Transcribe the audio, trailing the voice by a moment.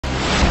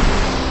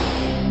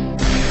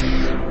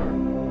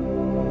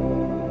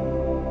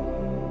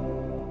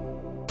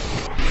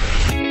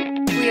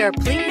We are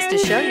pleased to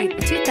show you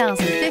the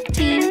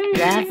 2015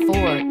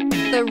 RAV4.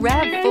 The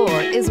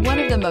RAV4 is one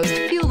of the most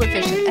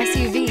fuel-efficient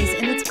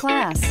SUVs in its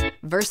class.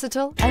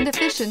 Versatile and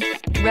efficient,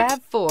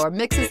 RAV4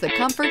 mixes the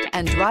comfort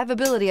and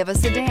drivability of a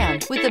sedan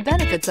with the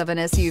benefits of an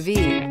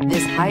SUV.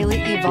 This highly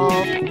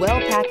evolved,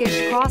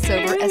 well-packaged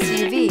crossover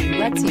SUV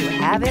lets you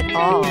have it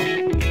all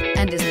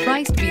and is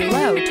priced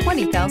below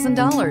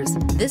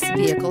 $20,000. This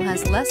vehicle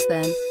has less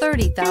than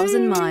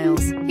 30,000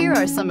 miles. Here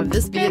are some of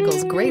this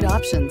vehicle's great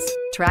options: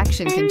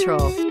 traction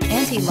control,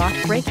 anti-lock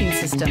braking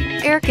system,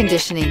 air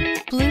conditioning,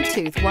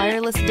 Bluetooth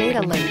wireless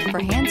data link for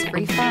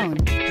hands-free phone,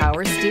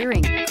 power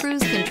steering,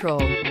 cruise control,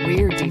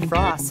 rear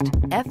defrost,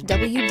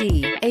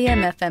 FWD,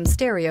 AM/FM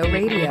stereo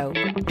radio,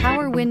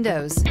 power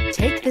windows.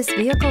 Take this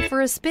vehicle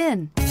for a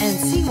spin and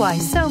see why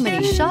so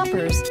many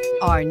shoppers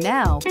are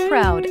now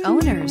proud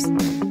owners.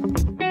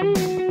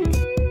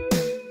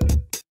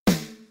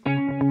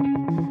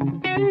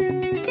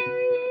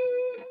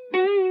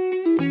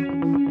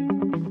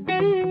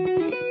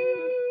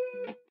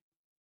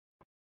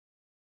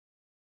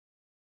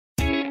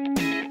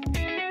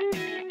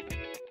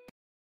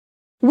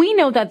 We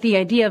know that the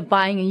idea of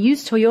buying a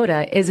used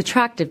Toyota is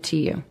attractive to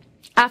you.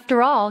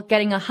 After all,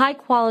 getting a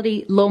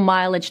high-quality,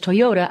 low-mileage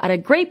Toyota at a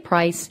great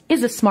price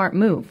is a smart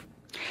move.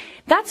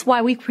 That's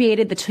why we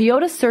created the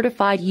Toyota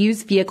Certified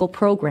Used Vehicle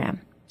Program.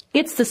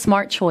 It's the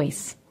smart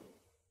choice.